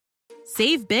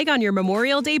Save big on your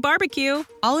Memorial Day barbecue,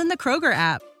 all in the Kroger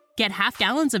app. Get half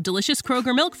gallons of delicious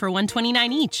Kroger milk for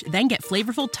 $1.29 each. Then get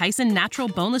flavorful Tyson natural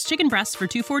boneless chicken breasts for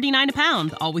 $2.49 a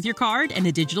pound, all with your card and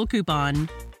a digital coupon.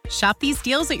 Shop these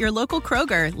deals at your local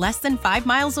Kroger, less than 5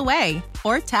 miles away.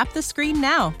 Or tap the screen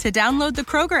now to download the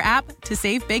Kroger app to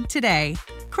save big today.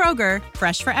 Kroger,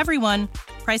 fresh for everyone.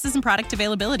 Prices and product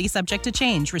availability subject to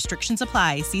change. Restrictions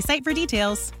apply. See site for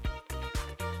details.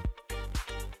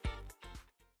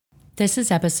 This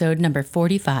is episode number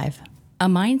 45, A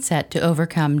Mindset to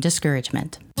Overcome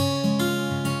Discouragement.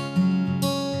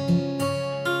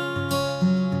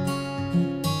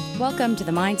 Welcome to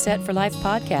the Mindset for Life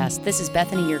podcast. This is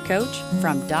Bethany, your coach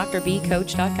from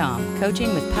drbcoach.com,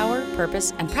 coaching with power,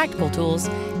 purpose, and practical tools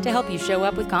to help you show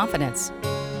up with confidence.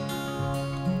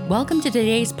 Welcome to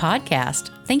today's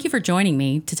podcast. Thank you for joining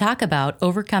me to talk about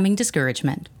overcoming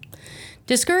discouragement.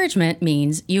 Discouragement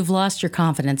means you've lost your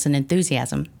confidence and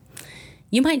enthusiasm.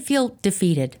 You might feel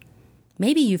defeated.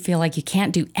 Maybe you feel like you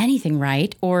can't do anything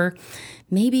right, or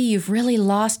maybe you've really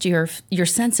lost your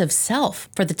sense of self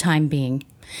for the time being.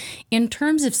 In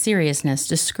terms of seriousness,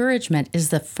 discouragement is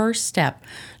the first step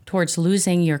towards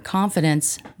losing your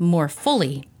confidence more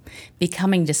fully,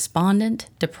 becoming despondent,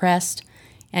 depressed,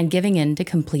 and giving in to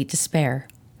complete despair.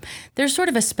 There's sort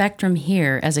of a spectrum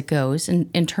here as it goes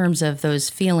in terms of those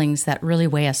feelings that really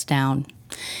weigh us down.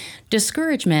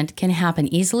 Discouragement can happen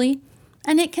easily,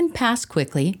 and it can pass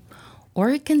quickly, or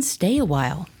it can stay a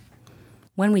while.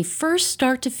 When we first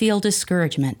start to feel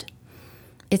discouragement,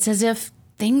 it's as if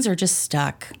things are just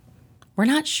stuck. We're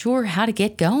not sure how to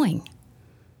get going.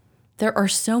 There are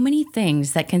so many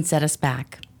things that can set us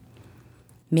back.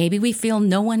 Maybe we feel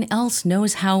no one else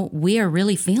knows how we are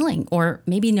really feeling, or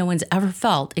maybe no one's ever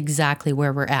felt exactly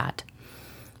where we're at.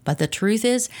 But the truth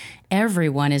is,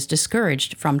 everyone is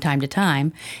discouraged from time to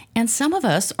time, and some of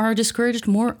us are discouraged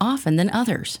more often than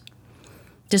others.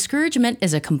 Discouragement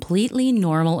is a completely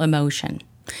normal emotion.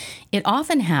 It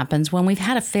often happens when we've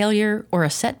had a failure or a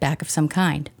setback of some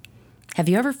kind. Have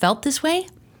you ever felt this way?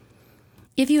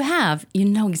 If you have, you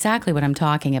know exactly what I'm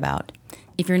talking about.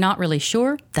 If you're not really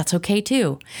sure, that's okay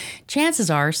too. Chances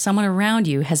are someone around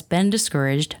you has been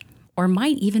discouraged or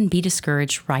might even be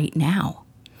discouraged right now.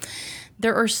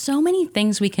 There are so many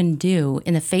things we can do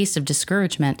in the face of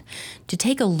discouragement to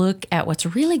take a look at what's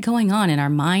really going on in our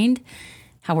mind,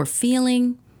 how we're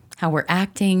feeling, how we're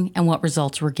acting, and what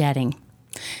results we're getting.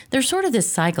 There's sort of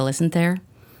this cycle, isn't there?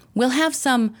 We'll have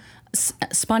some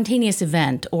spontaneous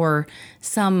event or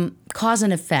some cause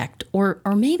and effect, or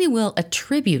maybe we'll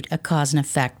attribute a cause and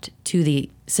effect to the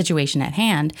situation at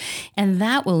hand, and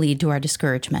that will lead to our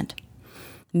discouragement.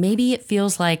 Maybe it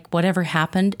feels like whatever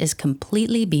happened is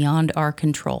completely beyond our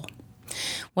control.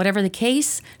 Whatever the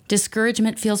case,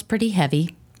 discouragement feels pretty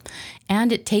heavy,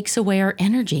 and it takes away our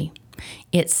energy.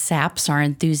 It saps our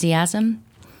enthusiasm.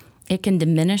 It can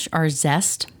diminish our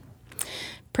zest.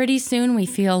 Pretty soon we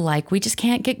feel like we just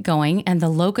can't get going, and the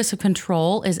locus of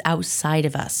control is outside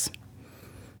of us.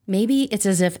 Maybe it's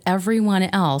as if everyone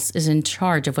else is in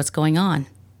charge of what's going on.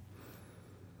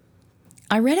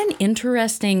 I read an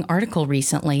interesting article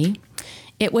recently.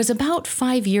 It was about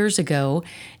 5 years ago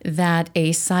that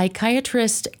a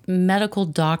psychiatrist, medical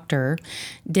doctor,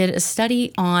 did a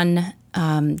study on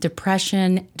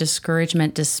depression,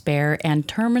 discouragement, despair, and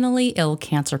terminally ill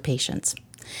cancer patients.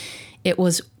 It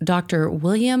was Dr.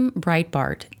 William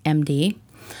Breitbart, MD,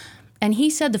 and he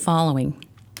said the following: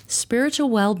 spiritual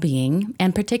well-being,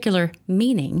 and particular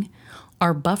meaning,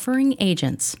 are buffering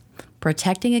agents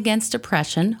protecting against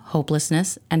depression,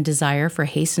 hopelessness, and desire for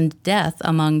hastened death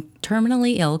among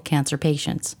terminally ill cancer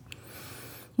patients.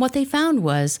 What they found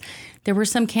was there were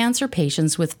some cancer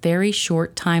patients with very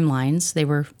short timelines. They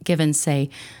were given, say,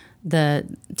 the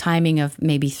timing of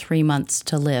maybe 3 months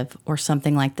to live or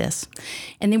something like this.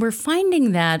 And they were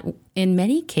finding that in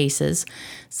many cases,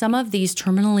 some of these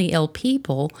terminally ill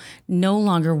people no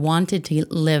longer wanted to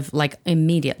live like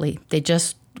immediately. They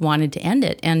just wanted to end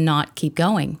it and not keep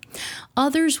going.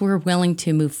 Others were willing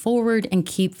to move forward and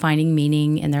keep finding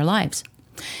meaning in their lives.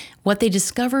 What they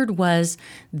discovered was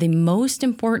the most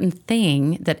important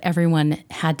thing that everyone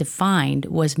had to find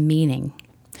was meaning.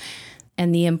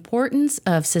 And the importance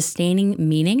of sustaining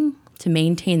meaning to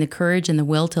maintain the courage and the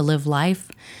will to live life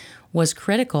was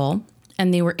critical.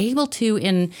 And they were able to,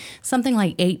 in something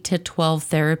like 8 to 12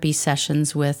 therapy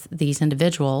sessions with these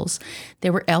individuals, they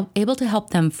were able to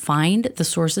help them find the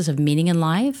sources of meaning in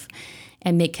life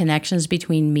and make connections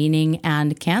between meaning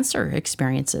and cancer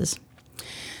experiences.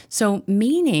 So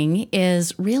meaning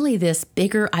is really this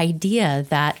bigger idea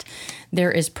that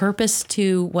there is purpose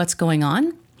to what's going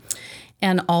on.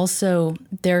 And also,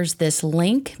 there's this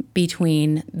link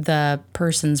between the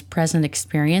person's present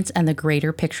experience and the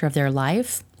greater picture of their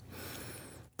life.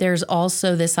 There's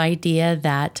also this idea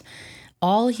that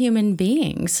all human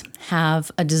beings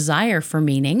have a desire for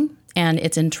meaning, and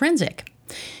it's intrinsic.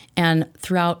 And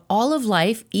throughout all of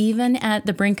life, even at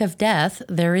the brink of death,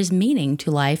 there is meaning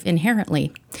to life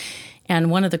inherently.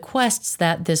 And one of the quests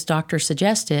that this doctor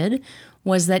suggested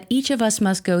was that each of us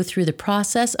must go through the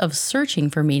process of searching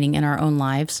for meaning in our own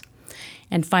lives.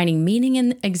 And finding meaning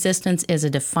in existence is a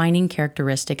defining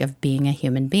characteristic of being a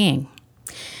human being.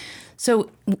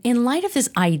 So in light of this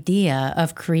idea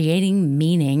of creating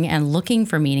meaning and looking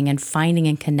for meaning and finding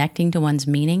and connecting to one's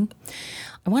meaning,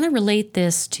 I want to relate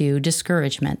this to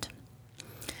discouragement.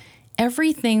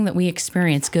 Everything that we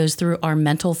experience goes through our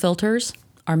mental filters,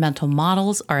 our mental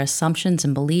models, our assumptions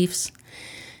and beliefs.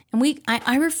 And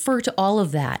I refer to all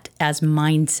of that as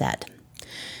mindset.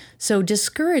 So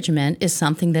discouragement is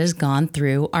something that has gone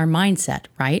through our mindset,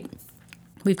 right?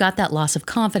 We've got that loss of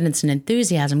confidence and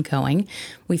enthusiasm going.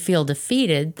 We feel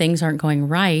defeated. Things aren't going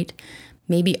right.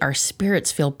 Maybe our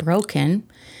spirits feel broken.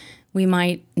 We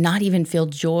might not even feel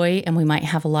joy, and we might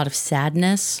have a lot of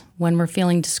sadness when we're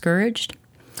feeling discouraged.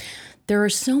 There are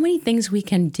so many things we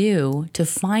can do to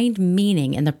find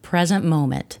meaning in the present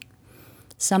moment.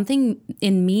 Something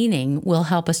in meaning will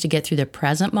help us to get through the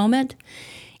present moment,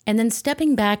 and then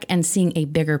stepping back and seeing a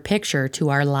bigger picture to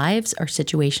our lives, our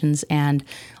situations, and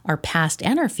our past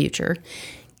and our future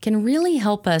can really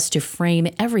help us to frame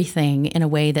everything in a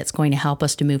way that's going to help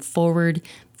us to move forward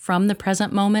from the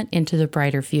present moment into the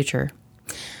brighter future.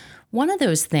 One of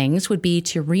those things would be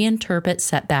to reinterpret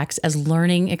setbacks as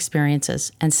learning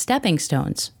experiences and stepping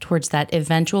stones towards that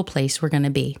eventual place we're going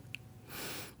to be.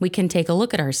 We can take a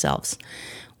look at ourselves.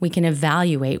 We can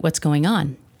evaluate what's going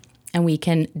on, and we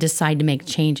can decide to make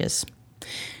changes.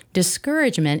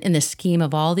 Discouragement, in the scheme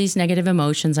of all these negative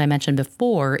emotions I mentioned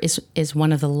before, is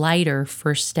one of the lighter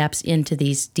first steps into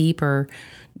these deeper,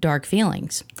 dark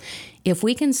feelings. If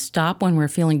we can stop when we're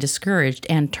feeling discouraged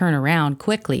and turn around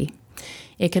quickly,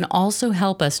 it can also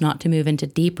help us not to move into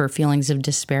deeper feelings of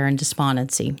despair and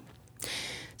despondency.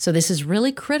 So this is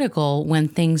really critical when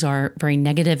things are very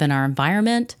negative in our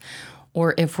environment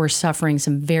or if we're suffering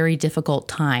some very difficult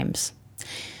times.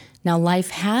 Now,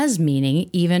 life has meaning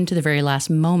even to the very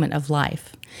last moment of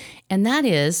life, and that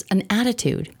is an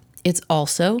attitude. It's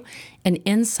also an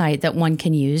insight that one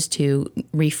can use to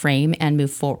reframe and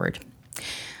move forward.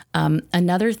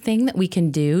 Another thing that we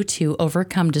can do to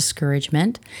overcome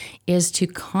discouragement is to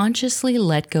consciously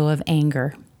let go of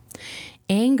anger.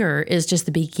 Anger is just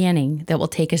the beginning that will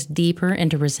take us deeper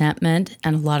into resentment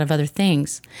and a lot of other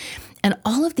things. And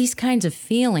all of these kinds of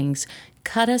feelings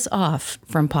cut us off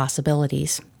from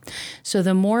possibilities. So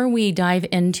the more we dive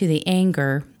into the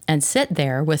anger and sit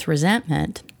there with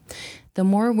resentment, the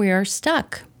more we are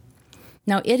stuck.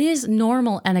 Now, it is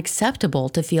normal and acceptable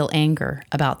to feel anger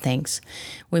about things.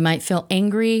 We might feel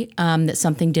angry that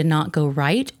something did not go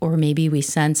right, or maybe we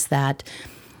sense that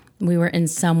we were in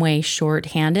some way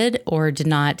short-handed or did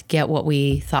not get what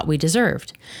we thought we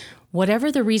deserved.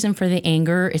 Whatever the reason for the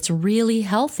anger, it's really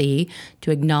healthy to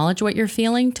acknowledge what you're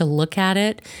feeling, to look at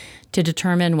it, to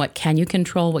determine what can you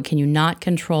control, what can you not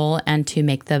control, and to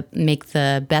make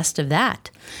the best of that.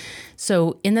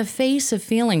 So in the face of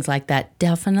feelings like that,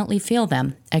 definitely feel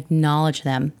them, acknowledge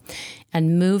them,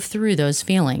 and move through those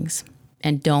feelings,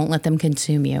 and don't let them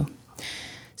consume you.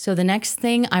 So the next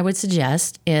thing I would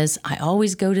suggest is, I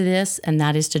always go to this, and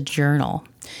that is to journal.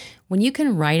 When you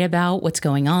can write about what's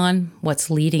going on, what's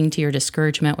leading to your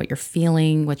discouragement, what you're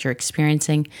feeling, what you're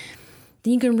experiencing,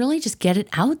 then you can really just get it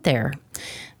out there.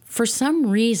 For some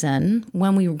reason,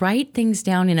 when we write things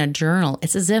down in a journal,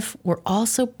 it's as if we're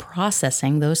also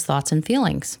processing those thoughts and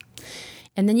feelings.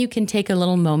 And then you can take a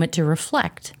little moment to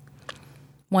reflect.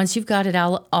 Once you've got it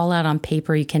all out on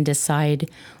paper, you can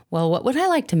decide, well, what would I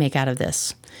like to make out of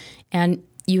this? And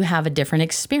you have a different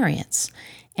experience,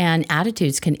 and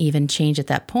attitudes can even change at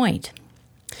that point.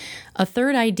 A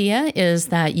third idea is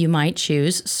that you might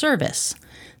choose service.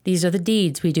 These are the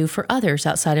deeds we do for others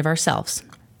outside of ourselves.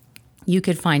 You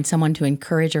could find someone to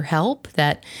encourage or help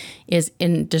that is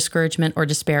in discouragement or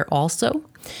despair also.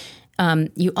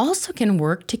 You also can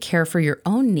work to care for your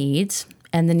own needs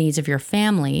and the needs of your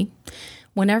family.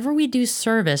 Whenever we do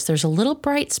service, there's a little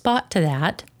bright spot to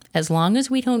that, as long as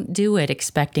we don't do it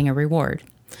expecting a reward.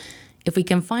 If we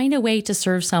can find a way to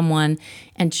serve someone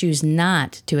and choose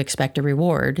not to expect a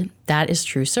reward, that is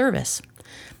true service.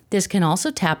 This can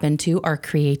also tap into our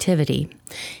creativity.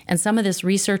 And some of this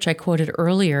research I quoted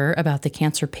earlier about the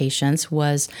cancer patients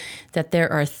was that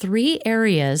there are 3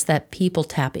 areas that people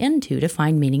tap into to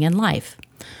find meaning in life.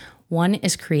 One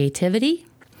is creativity,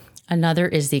 another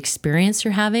is the experience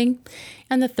you're having,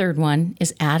 and the third one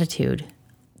is attitude,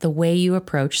 the way you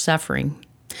approach suffering.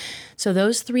 So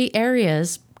those three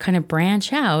areas kind of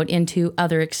branch out into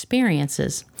other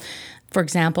experiences. For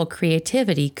example,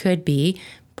 creativity could be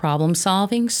problem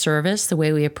solving, service, the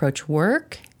way we approach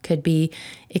work, could be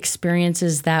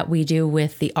experiences that we do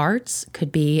with the arts,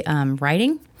 could be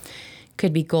writing,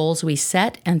 could be goals we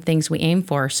set and things we aim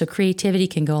for. So creativity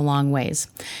can go a long ways,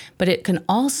 but it can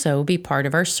also be part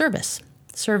of our service.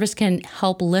 Service can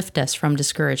help lift us from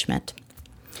discouragement.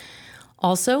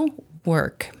 Also,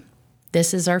 work.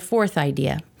 This is our fourth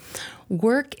idea.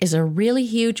 Work is a really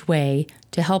huge way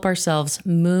to help ourselves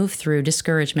move through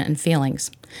discouragement and feelings.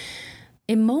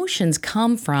 Emotions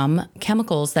come from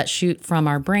chemicals that shoot from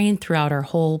our brain throughout our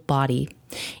whole body.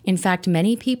 In fact,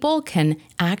 many people can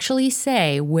actually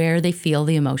say where they feel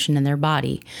the emotion in their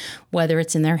body, whether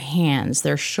it's in their hands,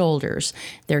 their shoulders,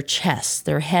 their chest,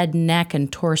 their head, neck,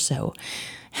 and torso.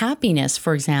 Happiness,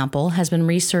 for example, has been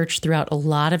researched throughout a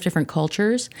lot of different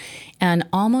cultures and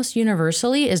almost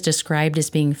universally is described as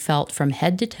being felt from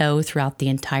head to toe throughout the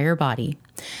entire body.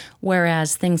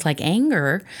 Whereas things like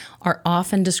anger are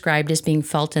often described as being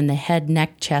felt in the head,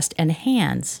 neck, chest, and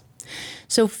hands.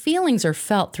 So feelings are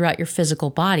felt throughout your physical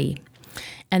body.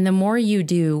 And the more you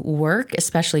do work,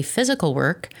 especially physical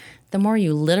work, the more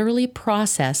you literally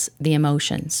process the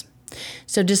emotions.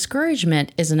 So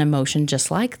discouragement is an emotion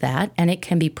just like that, and it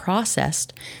can be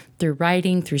processed through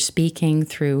writing, through speaking,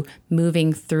 through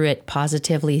moving through it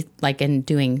positively, like in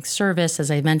doing service,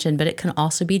 as I mentioned, but it can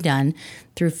also be done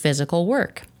through physical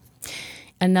work.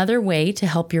 Another way to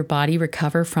help your body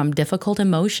recover from difficult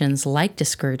emotions like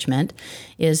discouragement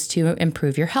is to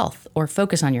improve your health or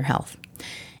focus on your health.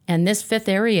 And this fifth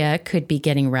area could be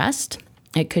getting rest.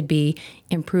 It could be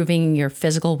improving your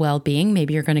physical well-being.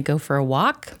 Maybe you're going to go for a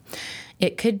walk.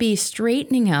 It could be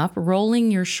straightening up,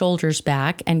 rolling your shoulders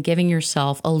back, and giving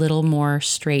yourself a little more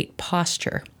straight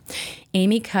posture.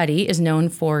 Amy Cuddy is known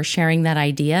for sharing that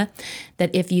idea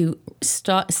that if you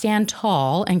stand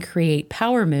tall and create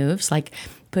power moves, like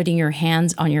putting your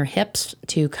hands on your hips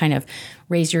to kind of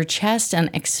raise your chest and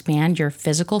expand your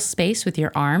physical space with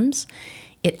your arms,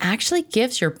 it actually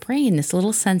gives your brain this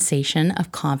little sensation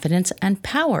of confidence and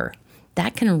power.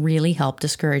 That can really help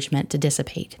discouragement to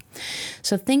dissipate.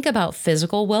 So think about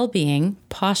physical well-being,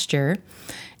 posture,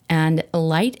 and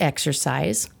light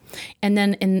exercise. And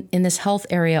then in this health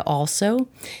area also,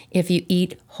 if you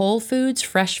eat whole foods,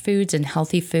 fresh foods, and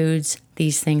healthy foods,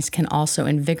 these things can also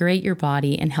invigorate your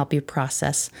body and help you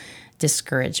process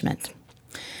discouragement.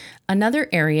 Another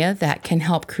area that can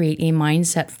help create a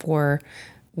mindset for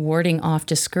warding off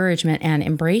discouragement and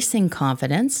embracing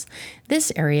confidence,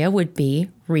 this area would be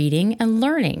reading and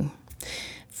learning.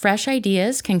 Fresh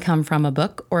ideas can come from a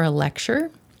book or a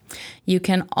lecture. You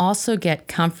can also get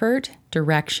comfort,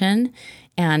 direction,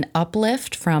 and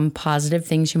uplift from positive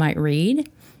things you might read.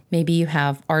 Maybe you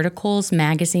have articles,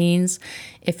 magazines.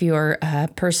 If you're a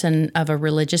person of a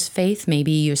religious faith,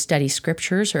 maybe you study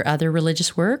scriptures or other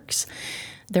religious works.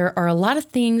 There are a lot of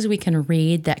things we can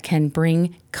read that can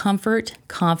bring comfort,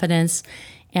 confidence,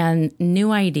 and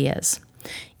new ideas.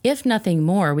 If nothing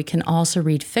more, we can also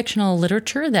read fictional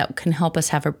literature that can help us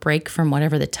have a break from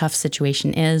whatever the tough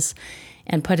situation is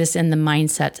and put us in the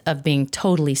mindset of being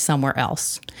totally somewhere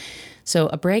else. So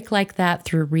a break like that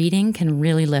through reading can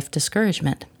really lift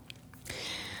discouragement.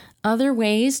 Other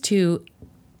ways to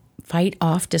fight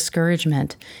off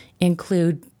discouragement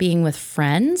include being with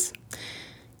friends,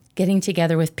 getting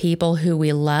together with people who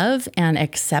we love and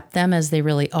accept them as they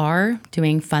really are,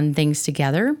 doing fun things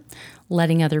together,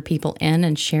 letting other people in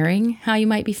and sharing how you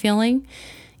might be feeling.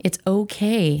 It's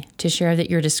okay to share that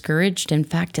you're discouraged. In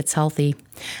fact, it's healthy.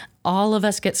 All of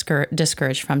us get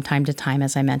discouraged from time to time,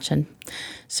 as I mentioned.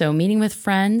 So meeting with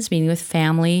friends, meeting with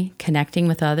family, connecting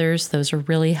with others, those are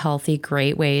really healthy,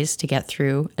 great ways to get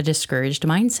through a discouraged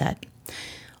mindset.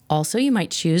 Also, you might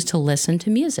choose to listen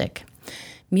to music.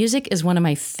 Music is one of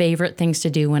my favorite things to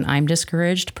do when I'm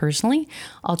discouraged personally.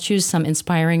 I'll choose some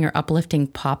inspiring or uplifting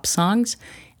pop songs,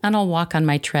 and I'll walk on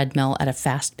my treadmill at a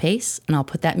fast pace, and I'll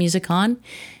put that music on,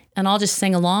 and I'll just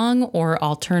sing along, or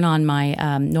I'll turn on my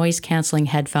noise-canceling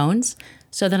headphones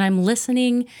so that I'm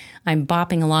listening, I'm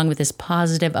bopping along with this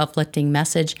positive, uplifting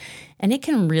message, and it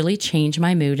can really change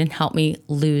my mood and help me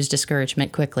lose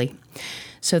discouragement quickly.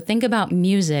 So think about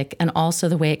music and also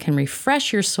the way it can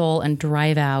refresh your soul and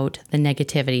drive out the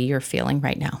negativity you're feeling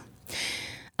right now.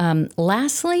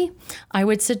 Lastly, I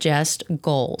would suggest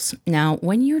goals. Now,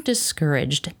 when you're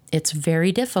discouraged, it's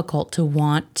very difficult to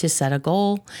want to set a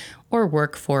goal or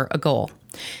work for a goal.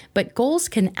 But goals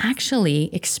can actually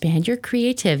expand your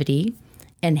creativity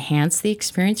enhance the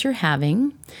experience you're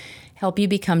having, help you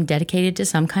become dedicated to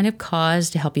some kind of cause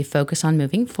to help you focus on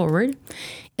moving forward.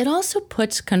 It also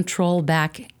puts control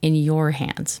back in your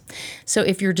hands. So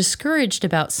if you're discouraged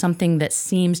about something that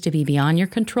seems to be beyond your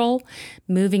control,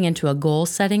 moving into a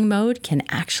goal-setting mode can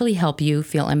actually help you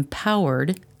feel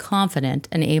empowered, confident,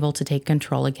 and able to take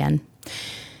control again.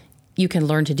 You can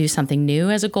learn to do something new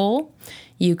as a goal.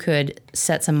 You could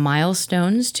set some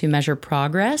milestones to measure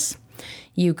progress.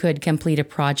 You could complete a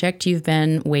project you've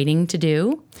been waiting to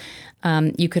do.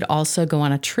 You could also go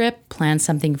on a trip, plan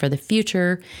something for the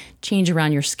future, change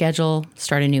around your schedule,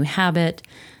 start a new habit.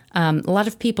 A lot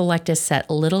of people like to set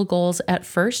little goals at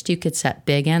first. You could set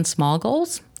big and small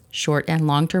goals, short and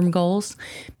long-term goals,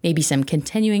 maybe some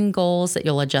continuing goals that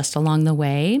you'll adjust along the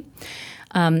way.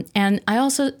 And I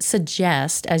also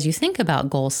suggest, as you think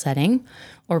about goal setting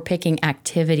or picking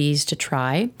activities to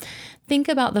try, think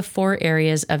about the 4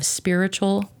 areas of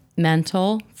spiritual,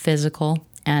 mental, physical,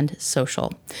 and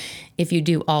social. If you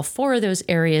do all 4 of those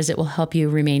areas, it will help you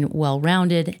remain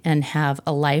well-rounded and have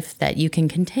a life that you can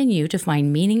continue to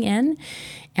find meaning in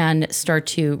and start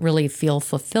to really feel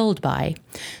fulfilled by,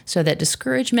 so that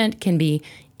discouragement can be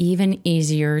even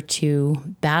easier to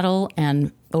battle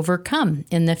and overcome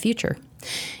in the future.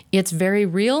 It's very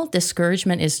real.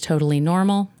 Discouragement is totally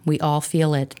normal. We all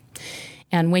feel it.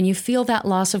 And when you feel that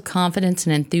loss of confidence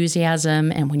and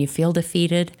enthusiasm, and when you feel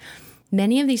defeated,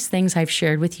 many of these things I've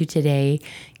shared with you today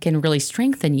can really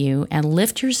strengthen you and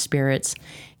lift your spirits,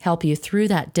 help you through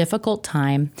that difficult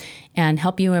time, and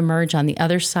help you emerge on the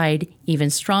other side even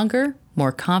stronger,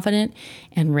 more confident,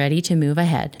 and ready to move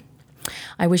ahead.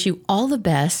 I wish you all the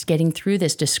best getting through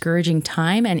this discouraging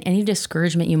time and any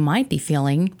discouragement you might be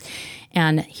feeling.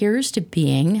 And here's to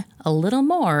being a little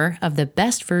more of the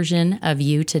best version of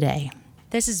you today.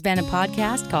 This has been a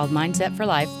podcast called Mindset for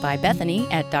Life by Bethany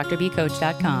at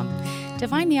drbcoach.com. To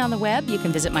find me on the web, you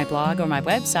can visit my blog or my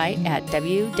website at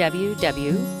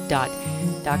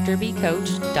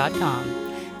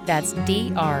www.drbcoach.com. That's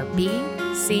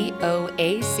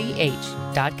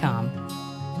drbcoach.com.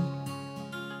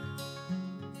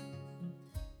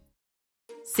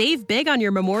 Save big on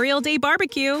your Memorial Day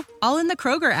barbecue, all in the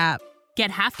Kroger app. Get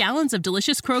half gallons of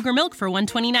delicious Kroger milk for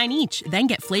 $1.29 each. Then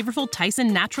get flavorful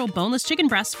Tyson natural boneless chicken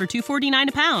breasts for $2.49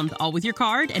 a pound, all with your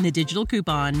card and a digital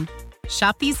coupon.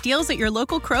 Shop these deals at your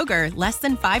local Kroger, less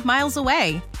than 5 miles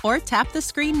away. Or tap the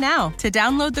screen now to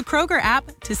download the Kroger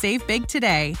app to save big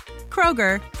today.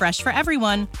 Kroger, fresh for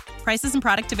everyone. Prices and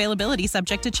product availability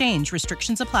subject to change.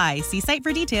 Restrictions apply. See site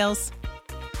for details.